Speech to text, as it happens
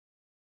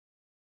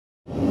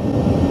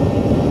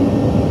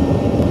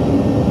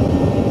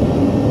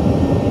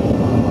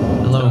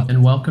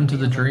welcome to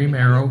the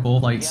Dream.aero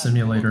Flight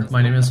Simulator.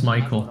 My name is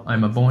Michael.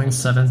 I'm a Boeing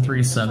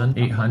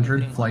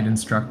 737-800 flight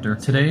instructor.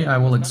 Today I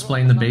will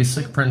explain the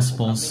basic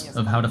principles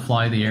of how to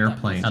fly the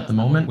airplane. At the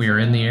moment we are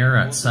in the air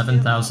at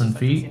 7,000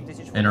 feet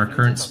and our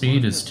current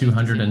speed is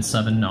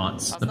 207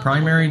 knots. The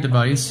primary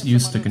device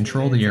used to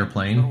control the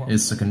airplane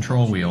is the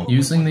control wheel.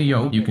 Using the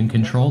yoke, you can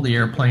control the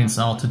airplane's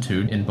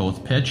altitude in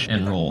both pitch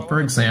and roll. For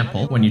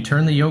example, when you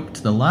turn the yoke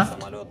to the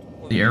left,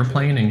 the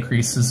airplane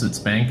increases its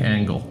bank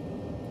angle.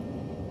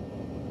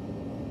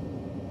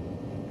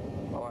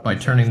 By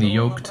turning the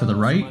yoke to the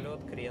right,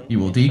 you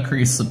will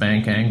decrease the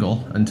bank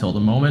angle until the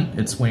moment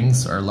its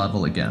wings are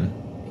level again.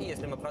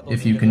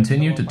 If you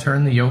continue to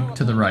turn the yoke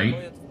to the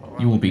right,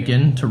 you will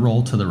begin to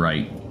roll to the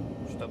right.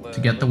 To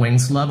get the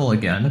wings level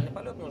again,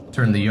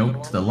 turn the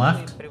yoke to the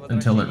left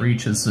until it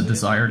reaches the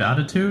desired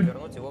attitude,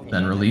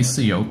 then release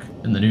the yoke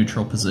in the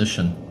neutral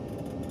position.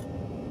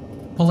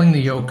 Pulling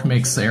the yoke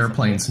makes the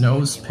airplane's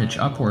nose pitch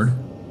upward,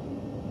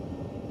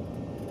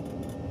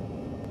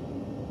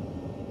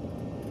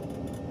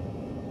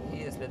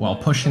 while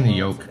pushing the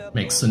yoke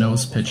makes the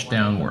nose pitch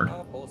downward.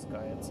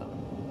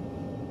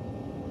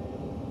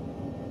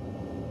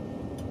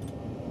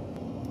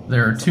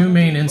 There are two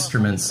main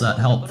instruments that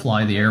help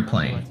fly the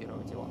airplane.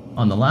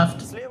 On the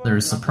left, there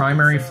is the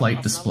primary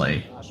flight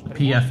display, the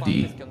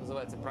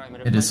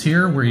PFD. It is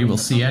here where you will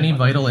see any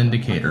vital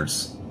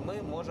indicators.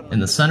 In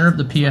the center of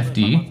the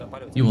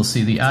PFD, you will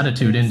see the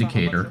attitude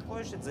indicator.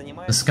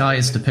 The sky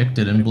is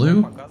depicted in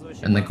blue,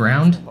 and the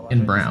ground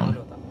in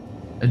brown.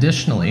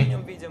 Additionally,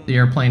 the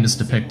airplane is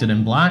depicted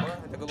in black,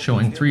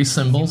 showing three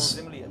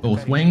symbols,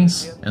 both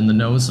wings and the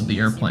nose of the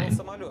airplane.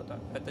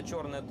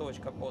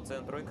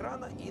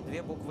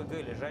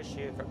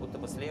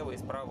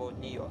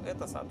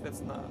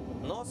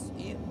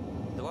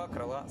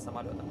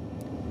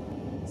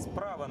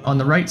 On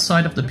the right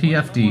side of the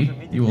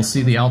PFD, you will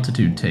see the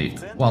altitude tape.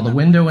 While the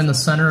window in the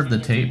center of the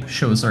tape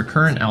shows our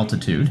current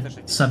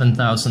altitude,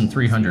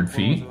 7,300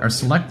 feet, our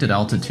selected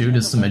altitude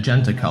is the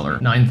magenta color,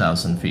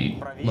 9,000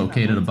 feet,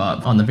 located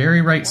above. On the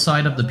very right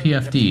side of the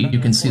PFD, you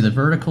can see the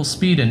vertical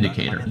speed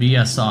indicator,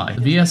 VSI.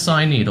 The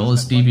VSI needle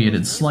is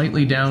deviated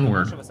slightly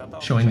downward,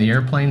 showing the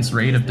airplane's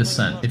rate of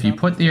descent. If you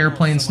put the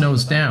airplane's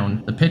nose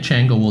down, the pitch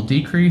angle will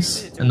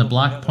decrease, and the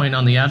black point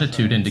on the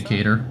attitude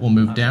indicator will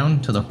move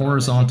down to the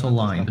horizontal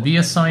line. The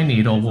VSI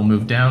needle will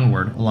move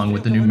downward, along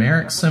with the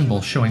numeric symbol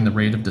showing the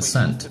rate of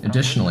descent.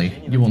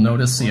 Additionally, you will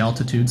notice the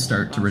altitude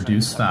start to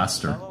reduce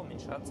faster.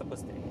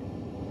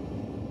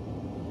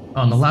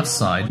 On the left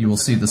side, you will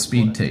see the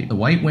speed tape. The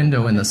white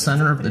window in the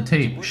center of the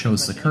tape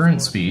shows the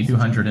current speed,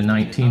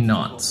 219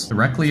 knots.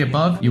 Directly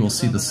above, you will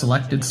see the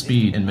selected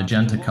speed in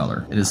magenta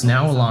color. It is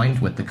now aligned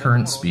with the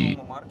current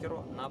speed.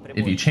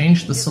 If you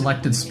change the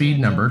selected speed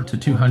number to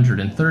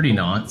 230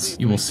 knots,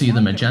 you will see the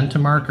magenta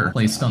marker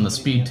placed on the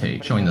speed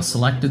tape, showing the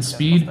selected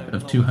speed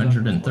of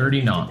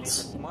 230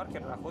 knots.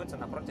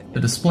 The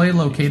display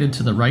located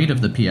to the right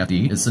of the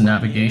PFD is the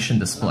navigation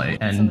display,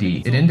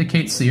 ND. It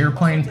indicates the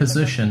airplane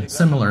position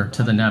similar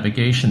to the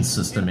navigation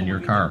system in your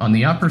car. On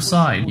the upper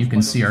side, you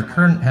can see our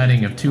current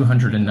heading of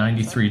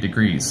 293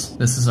 degrees.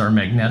 This is our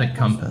magnetic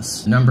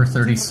compass. Number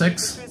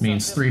 36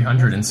 means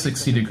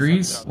 360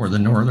 degrees, or the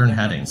northern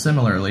heading.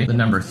 Similarly, the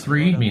number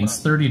 3 means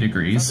 30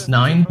 degrees,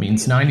 9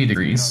 means 90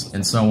 degrees,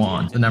 and so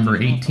on. The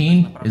number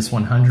 18 is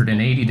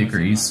 180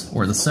 degrees,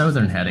 or the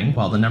southern heading,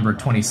 while the number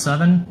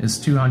 27 is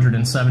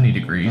 270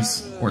 degrees,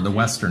 or the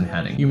western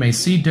heading. You may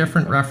see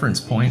different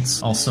reference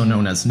points, also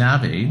known as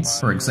Nav Aids,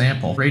 for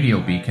example, radio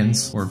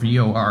beacons or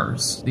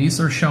VORs. These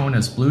are shown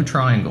as blue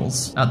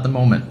triangles. At the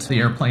moment, the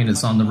airplane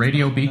is on the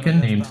radio beacon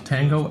named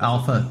Tango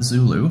Alpha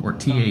Zulu, or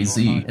TAZ.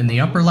 In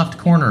the upper left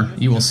corner,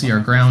 you will see our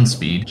ground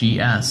speed,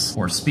 GS,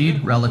 or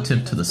speed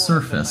relative to the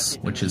surface,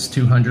 which is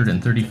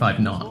 235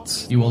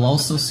 knots. You will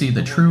also see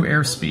the true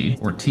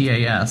airspeed, or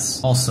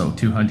TAS, also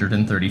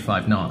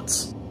 235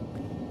 knots.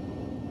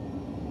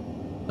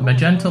 The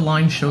magenta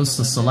line shows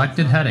the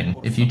selected heading.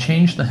 If you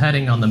change the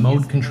heading on the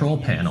mode control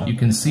panel, you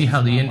can see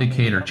how the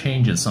indicator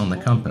changes on the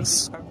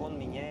compass.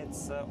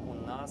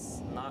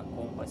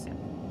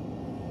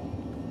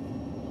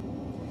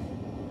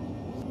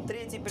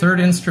 Third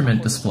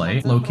instrument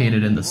display,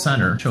 located in the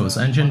center, shows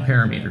engine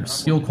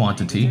parameters, fuel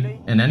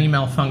quantity, and any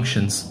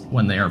malfunctions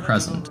when they are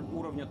present.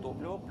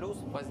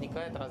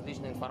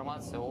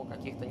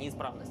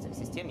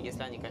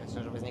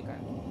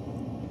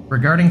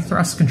 Regarding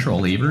thrust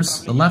control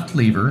levers, the left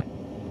lever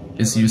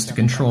is used to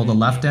control the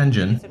left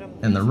engine,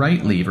 and the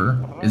right lever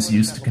is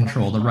used to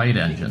control the right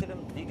engine.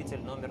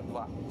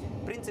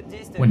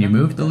 When you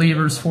move the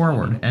levers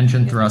forward,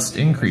 engine thrust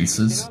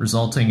increases,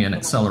 resulting in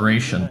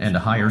acceleration and a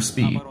higher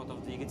speed.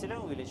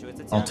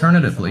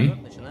 Alternatively,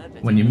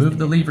 when you move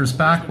the levers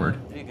backward,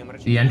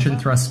 the engine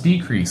thrust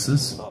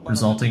decreases,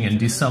 resulting in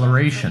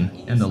deceleration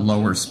and a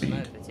lower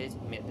speed.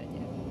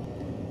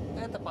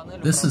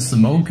 This is the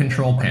mode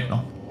control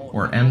panel,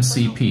 or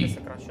MCP.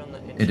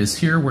 It is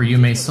here where you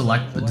may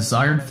select the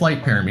desired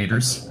flight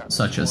parameters,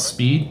 such as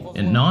speed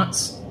in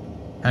knots,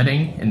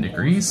 heading in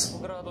degrees,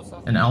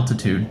 and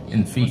altitude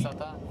in feet.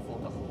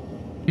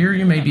 Here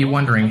you may be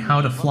wondering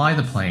how to fly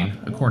the plane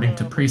according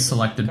to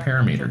pre-selected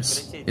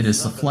parameters. It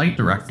is the flight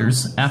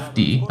directors,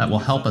 FD, that will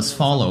help us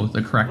follow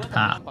the correct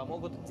path.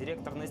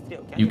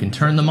 You can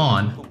turn them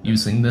on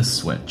using this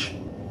switch.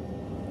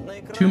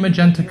 Two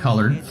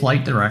magenta-colored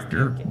flight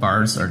director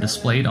bars are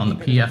displayed on the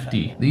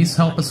PFD. These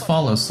help us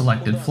follow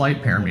selected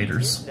flight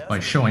parameters by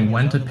showing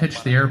when to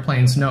pitch the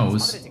airplane's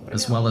nose,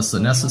 as well as the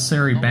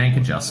necessary bank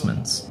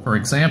adjustments. For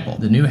example,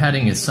 the new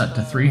heading is set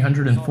to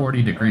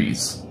 340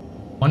 degrees.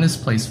 One is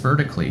placed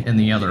vertically and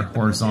the other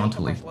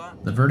horizontally.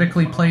 The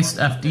vertically placed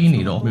FD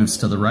needle moves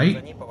to the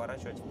right.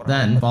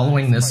 Then,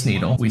 following this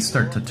needle, we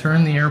start to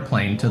turn the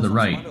airplane to the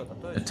right,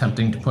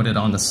 attempting to put it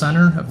on the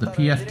center of the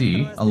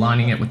PFD,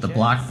 aligning it with the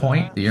black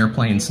point, the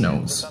airplane's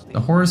nose. The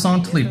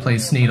horizontally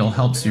placed needle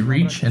helps you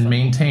reach and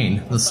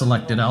maintain the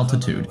selected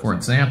altitude. For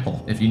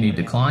example, if you need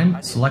to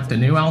climb, select a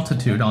new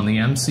altitude on the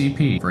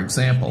MCP, for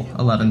example,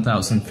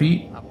 11,000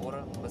 feet.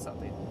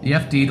 The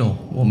FD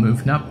needle will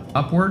move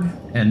upward,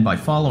 and by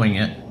following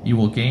it, you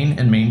will gain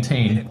and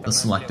maintain the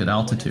selected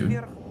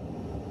altitude.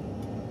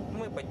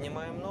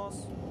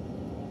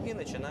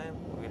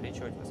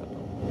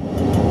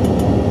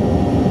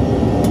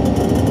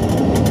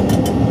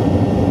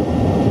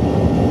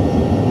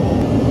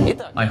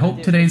 I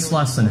hope today's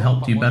lesson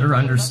helped you better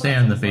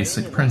understand the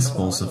basic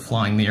principles of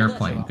flying the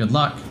airplane. Good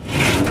luck!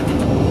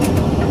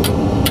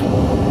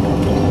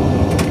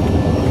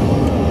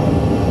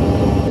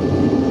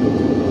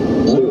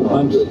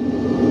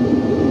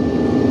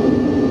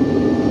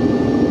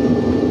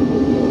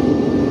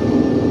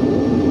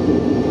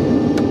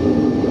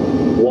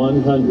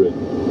 $100,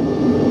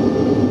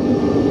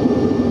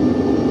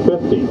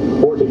 50,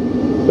 40,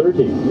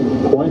 30,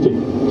 20,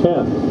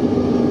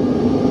 10.